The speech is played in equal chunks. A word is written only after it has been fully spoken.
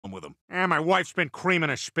problem with him? My wife's been creaming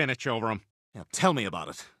her spinach over him. Yeah, tell me about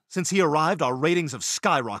it. Since he arrived, our ratings have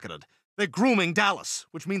skyrocketed. They're grooming Dallas,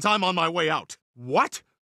 which means I'm on my way out. What?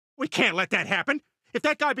 We can't let that happen. If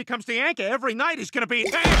that guy becomes the anchor every night, he's gonna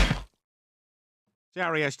be...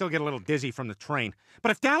 Sorry, I still get a little dizzy from the train.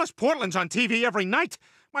 But if Dallas Portland's on TV every night,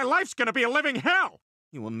 my life's gonna be a living hell.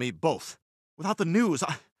 You and me both. Without the news,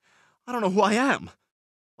 I don't know who I am.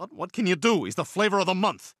 What can you do? He's the flavor of the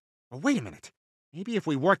month. Well, wait a minute. Maybe if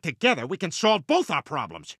we work together, we can solve both our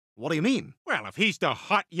problems. What do you mean? Well, if he's the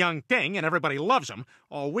hot young thing and everybody loves him,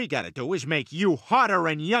 all we gotta do is make you hotter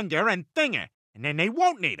and younger and thinger. And then they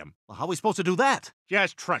won't need him. Well, how are we supposed to do that?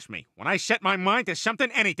 Just trust me. When I set my mind to something,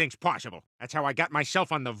 anything's possible. That's how I got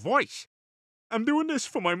myself on The Voice. I'm doing this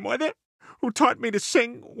for my mother, who taught me to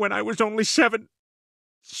sing when I was only 7.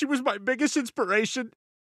 She was my biggest inspiration,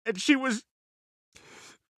 and she was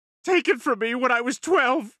taken from me when I was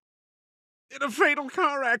 12 in a fatal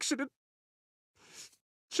car accident.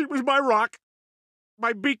 She was my rock,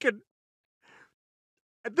 my beacon.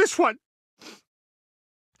 And this one's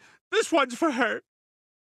for her.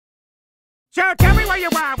 So tell me what you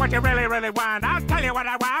want, what you really, really want. I'll tell you what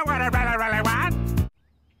I want, what I really, really want.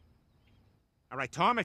 All right, Tom,